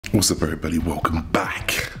What's up everybody, welcome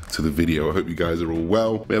back to the video. I hope you guys are all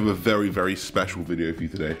well. We have a very special video for you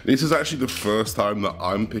today. This is actually the first time that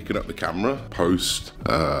I'm picking up the camera post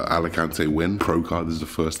Alicante win. Pro card, this is the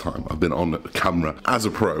first time I've been on the camera as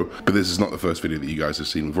a pro, but this is not the first video that you guys have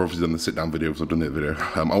seen. We've obviously done the sit down video, because I've done that video.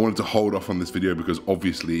 I wanted to hold off on this video because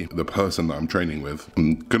obviously the person that I'm training with,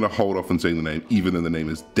 I'm gonna hold off on saying the name, even though the name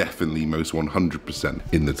is definitely most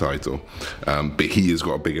 100% in the title. But he has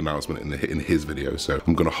got a big announcement in his video, so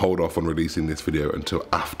I'm gonna hold off on releasing this video until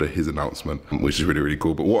after his announcement, which is really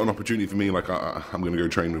cool. But what an opportunity for me. Like I'm gonna go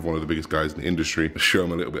train with one of the biggest guys in the industry, show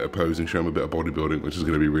him a little bit of posing, show him a bit of bodybuilding, which is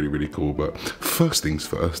gonna be really cool. But first things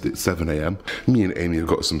first, it's 7 AM. Me and Amy have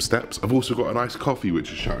got some steps. I've also got an iced coffee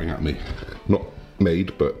which is shouting at me. Not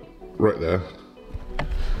made, but right there.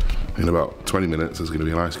 In about 20 minutes there's gonna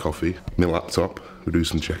be an iced coffee, my laptop, we'll do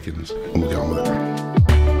some check-ins and we'll get on with it.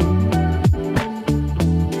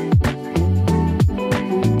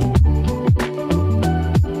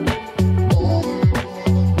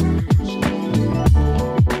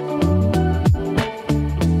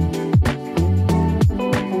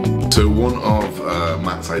 So one of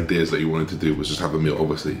Matt's ideas that he wanted to do was just have a meal.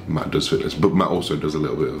 Obviously, Matt does fitness, but Matt also does a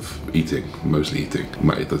little bit of eating, mostly eating.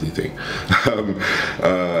 Matt does eating. And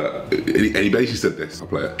he basically said this, I'll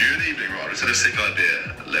play it. Good evening, Rod. I just had a sick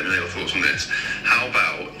idea. Let me know your thoughts on this. How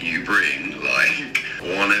about you bring, like,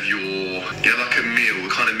 one of your, like a meal, the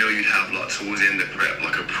kind of meal you'd have, like, towards the end of prep,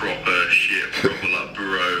 like a proper shit, proper, like,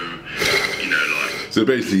 bro, you know, like. So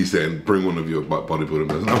basically he's saying, bring one of your bodybuilding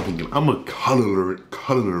meals. And I'm thinking, I'm a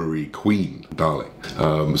culinary queen, darling.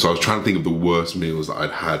 So I was trying to think of the worst meals that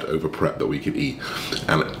I'd had over prep that we could eat.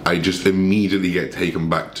 And I just immediately get taken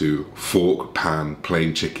back to fork, pan,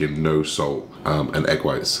 plain chicken, no salt, and egg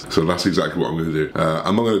whites. So that's exactly what I'm gonna do.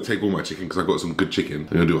 I'm not gonna take all my chicken because I've got some good chicken.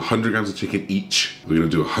 I'm gonna do 100 grams of chicken each. We're gonna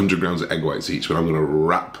do 100 grams of egg whites each, but I'm gonna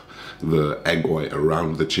wrap the egg white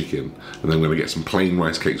around the chicken. And then I'm gonna get some plain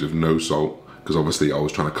rice cakes with no salt, because obviously I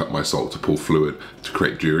was trying to cut my salt to pull fluid, to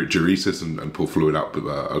create diuresis and pull fluid out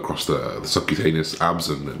across the subcutaneous abs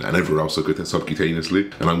and everywhere else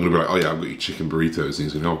subcutaneously. And I'm gonna be like, oh yeah, I've got you chicken burritos. And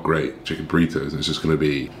he's going, oh great, chicken burritos. And it's just gonna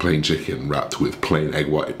be plain chicken wrapped with plain egg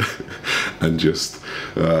white and just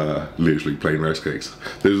literally plain rice cakes.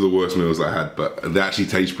 Those are the worst meals I had, but they actually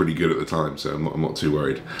taste pretty good at the time, so I'm not too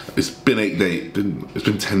worried. It's been 8 days, it's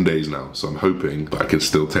been 10 days now, so I'm hoping that I can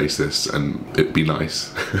still taste this and it'd be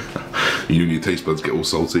nice. You know, your taste buds get all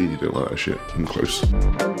salty, you don't like that shit. I'm close.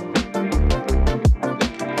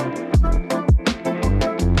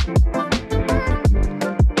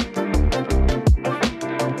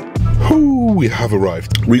 Oh, we have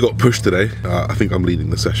arrived. We got pushed today. I think I'm leading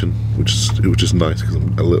the session, which is nice because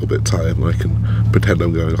I'm a little bit tired and I can pretend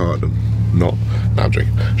I'm going hard and not. No, I'm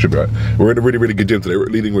joking. Should be right. We're in a really good gym today. We're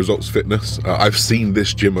at Leading Results Fitness. I've seen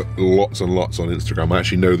this gym lots and lots on Instagram. I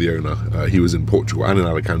actually know the owner. He was in Portugal and in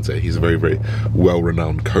Alicante. He's a very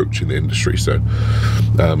well-renowned coach in the industry. So,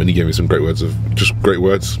 and he gave me some great words,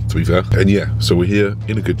 to be fair. And yeah, so we're here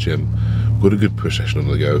in a good gym. We've got a good push session on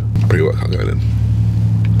the go. Pre-workout going in.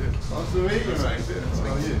 Nice to meet you, mate.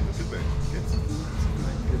 How are you?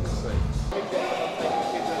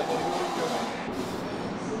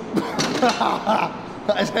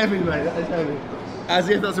 That is heavy, mate, that is heavy. As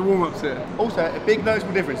if that's a warm-up set. Also, a big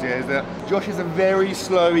noticeable difference here is that Josh is a very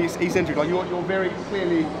slow, eccentric. Like you're very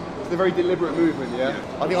clearly, it's a very deliberate movement, yeah?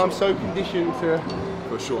 I think I'm so conditioned to...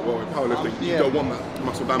 For sure, well, in powerlifting, you don't want that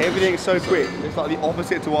muscle damage. Everything is so quick. It's like the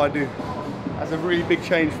opposite to what I do. That's a really big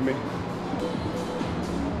change for me.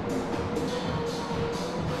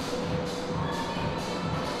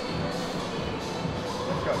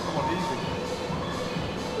 Let's go, come on, easy.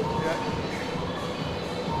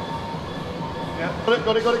 Yeah. Got it.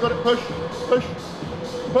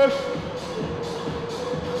 Push.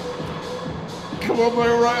 Come on, my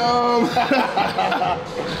right arm.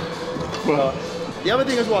 Well, the other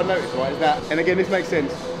thing as well I noticed, right, is that, and again, this makes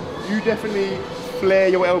sense, you definitely flare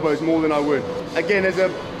your elbows more than I would. Again,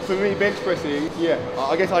 for me, bench pressing, yeah,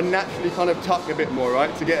 I guess I naturally kind of tuck a bit more,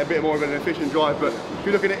 right, to get a bit more of an efficient drive, but if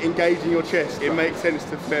you're looking at engaging your chest, it makes sense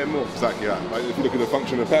to flare more. Exactly that. Like if you look at the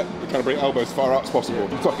function of the pec, you're trying to bring elbows as far out as possible.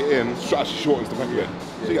 You tuck it in, actually shortens the pec a bit,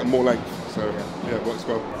 so you get more length. So yeah, it works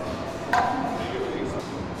well.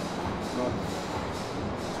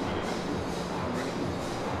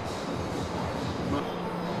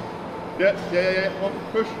 Yeah. Come on,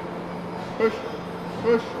 push.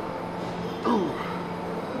 Ooh.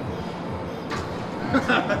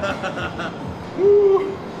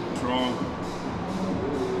 Woo. Strong.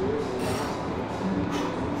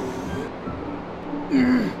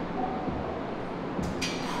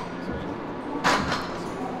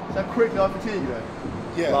 Is that quick, no fatigue though?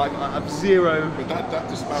 Yeah. Like I have zero But that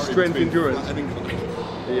disparity strength between endurance. flat and incline.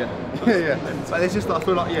 Yeah. But it's just like, I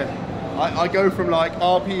feel like, I go from like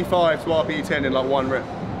RP5 to RP10 in like 1 rep.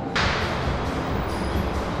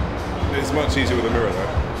 It's much easier with a mirror though.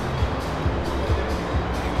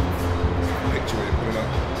 Picture what you're putting up.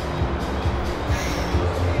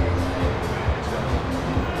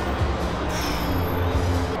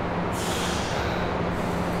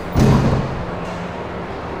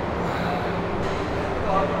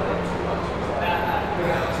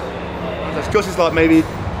 Josh is like maybe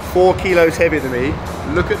 4 kilos heavier than me.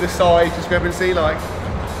 Look at the size discrepancy. Like,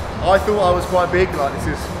 I thought I was quite big. Like, this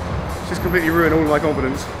is just completely ruined all of my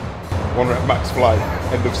confidence. 1 rep max fly,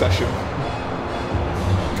 end of session.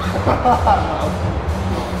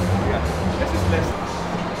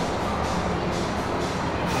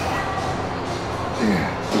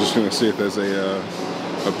 Yeah, I'm just going to see if there's a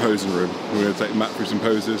posing room. We're going to take Matt through some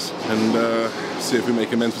poses and see if we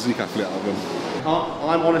make a men's physique athlete out of them.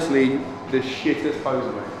 I'm honestly the shittest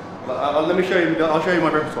poser, mate. Let me show you. I'll show you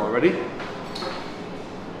my repertoire. Ready?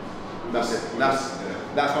 That's it.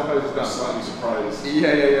 That's my poses done. Slightly surprised.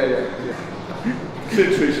 Yeah.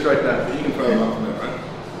 Literally straight down. You can throw them out from there, right?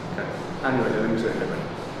 Okay. Anyway, let me see it.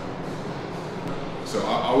 So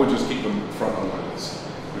I would just keep them front on like this.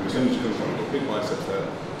 Because then you're just going to big biceps there,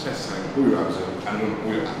 chest hang, pull your abs in, and then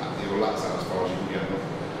pull your lats out as far as you can get them.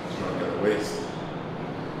 Just try and get the waist.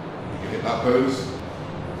 You can hit that pose.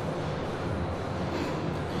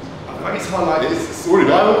 I think it's kind of like this. It's already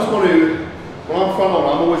I always want to, when I'm front on,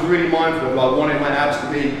 I'm always really mindful of like wanting my abs to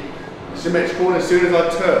be symmetrical, and as soon as I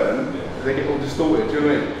turn, they get all distorted. Do you know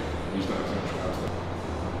what I mean? Use that central abs there.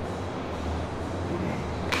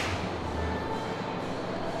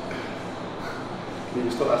 Can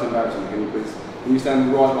you stop? That's embarrassing. Can you please? Can you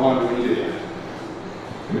stand right behind me when you do that?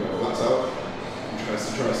 Lats out. You try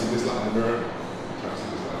to see this lat in the mirror.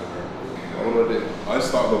 What do I do? I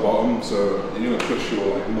start at the bottom, so you're going to push your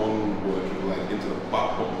like non-working leg into the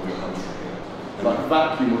bottom of your hamstring here. Like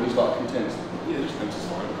vacuum or just like intense? Yeah, just tense is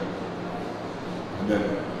fine, okay. And then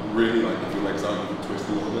really, like, if your legs out, you can twist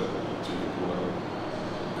a little bit, so you can pull that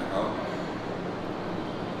out.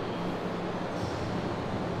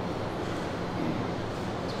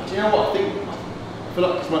 Do you know what? I feel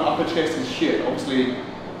like because my upper chest is shit, obviously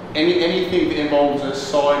anything that involves a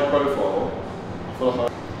side profile, I feel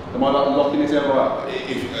like am I like locking this elbow out?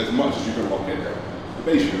 If as much as you can lock it,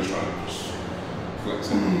 basically you're just trying to just flex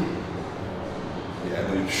it. Yeah, and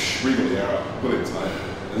then you wriggle the air out, pull it tight,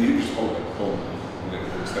 and then you just hold it, boom, and then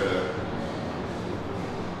you stay there.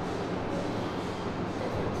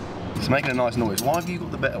 It's making a nice noise. Why have you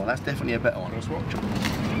got the better one? That's definitely a better one.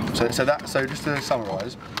 So just to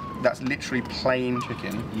summarise, that's literally plain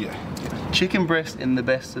chicken. Yeah. Chicken breast in the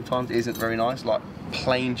best of times isn't very nice. Like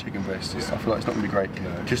plain chicken breast, I feel like it's not gonna be great.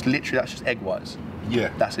 No. Just literally, that's just egg whites.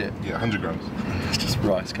 Yeah. That's it. Yeah, 100 grams. It's just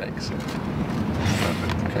rice cakes.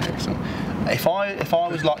 Okay, excellent. If I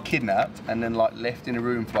was like kidnapped and then like left in a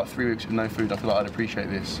room for like 3 weeks with no food, I feel like I'd appreciate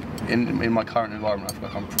this. In my current environment, I feel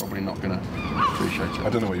like I'm probably not gonna appreciate it. I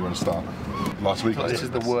don't know where you want to start. Last week. I feel like this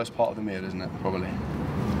is the worst part of the meal, isn't it? Probably.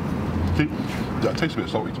 That tastes a bit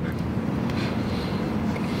salty to me.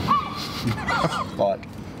 Like,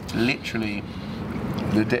 literally,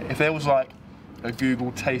 if there was like a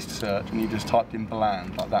Google taste search and you just typed in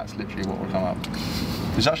bland, like that's literally what would come up.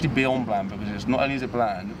 It's actually beyond bland because it's not only is it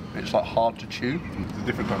bland, it's like hard to chew. It's a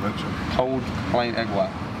different dimension. Cold, plain egg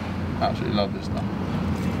white. Absolutely love this stuff.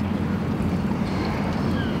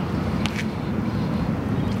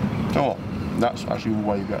 Oh, that's actually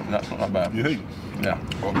way better. That's not that bad. You think? Yeah.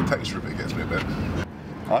 Well, the texture of it gets me a bit.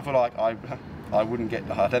 I feel like I wouldn't get.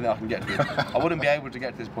 I don't think I can get to it. I wouldn't be able to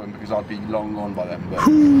get to this point because I'd be long gone by then. But.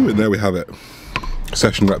 Whew, and there we have it.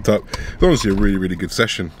 Session wrapped up. It was honestly a really, really good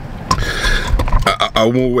session.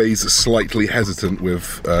 I'm always slightly hesitant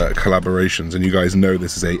with collaborations, and you guys know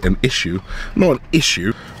this is an issue. Not an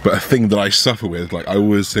issue, but a thing that I suffer with. Like, I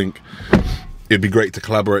always think it'd be great to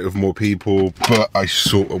collaborate with more people, but I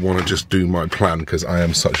sort of want to just do my plan because I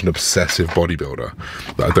am such an obsessive bodybuilder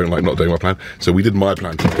that I don't like not doing my plan. So we did my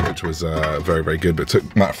plan today, which was very, very good, but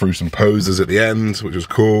took Matt through some poses at the end, which was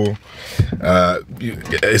cool.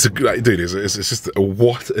 It's just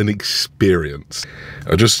what an experience.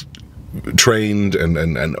 I just trained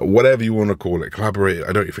and whatever you want to call it, collaborate.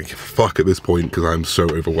 I don't even give a fuck at this point because I'm so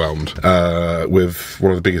overwhelmed with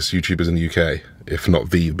one of the biggest YouTubers in the UK, if not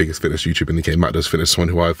the biggest fitness YouTuber in the UK, MattDoesFitness, someone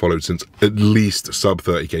who I've followed since at least sub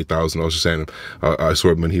 30,000. I was just saying, I saw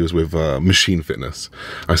him when he was with Machine Fitness.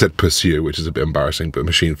 I said Pursue, which is a bit embarrassing, but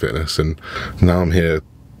Machine Fitness, and now I'm here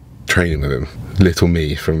training with him. Little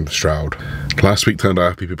me from Stroud. Last week turned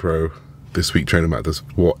IFBB Pro. this week training matters.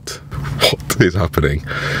 What is happening?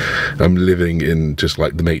 I'm living in just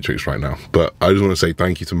like the Matrix right now. But I just want to say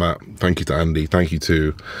thank you to Matt, thank you to Andy, thank you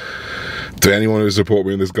to anyone who supported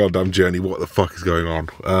me in this goddamn journey. What the fuck is going on?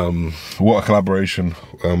 What a collaboration,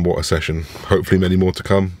 what a session. Hopefully many more to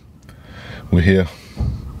come. We're here.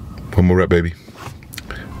 One more rep, baby.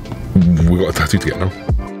 We got a tattoo to get now.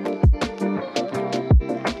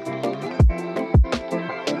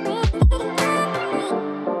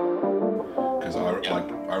 Because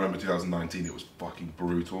I remember 2019, it was fucking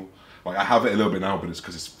brutal. Like, I have it a little bit now, but it's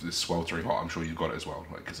because it's sweltering hot. I'm sure you've got it as well,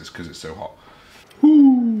 like, because it's so hot.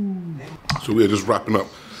 Woo. So we're just wrapping up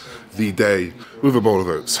the day with a bowl of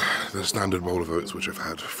oats, the standard bowl of oats, which I've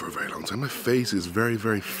had for a very long time. My face is very,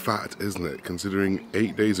 very fat, isn't it? Considering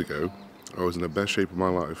 8 days ago, I was in the best shape of my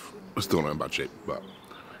life. I'm still not in bad shape, but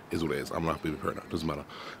it is what it is. I'm not happy with it now, doesn't matter.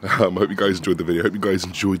 I hope you guys enjoyed the video. I hope you guys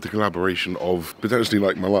enjoyed the collaboration of potentially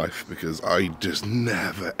like my life, because I just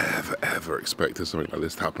never, ever, ever expected something like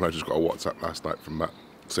this to happen. I just got a WhatsApp last night from Matt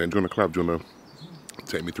saying, do you want to collab? Do you want to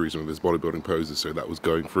take me through some of his bodybuilding poses? So that was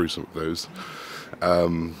going through some of those.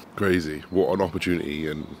 Crazy. What an opportunity,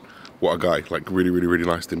 and what a guy. Like, really, really, really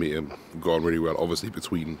nice to meet him. Gone really well. Obviously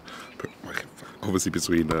between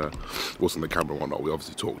what's on the camera and whatnot, we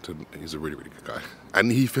obviously talked, and he's a really, really good guy.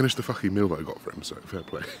 And he finished the fucking meal that I got for him, so fair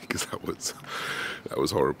play, because that was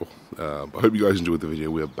horrible. I hope you guys enjoyed the video.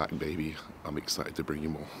 We're back, baby. I'm excited to bring you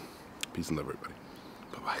more. Peace and love, everybody.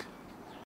 Bye bye.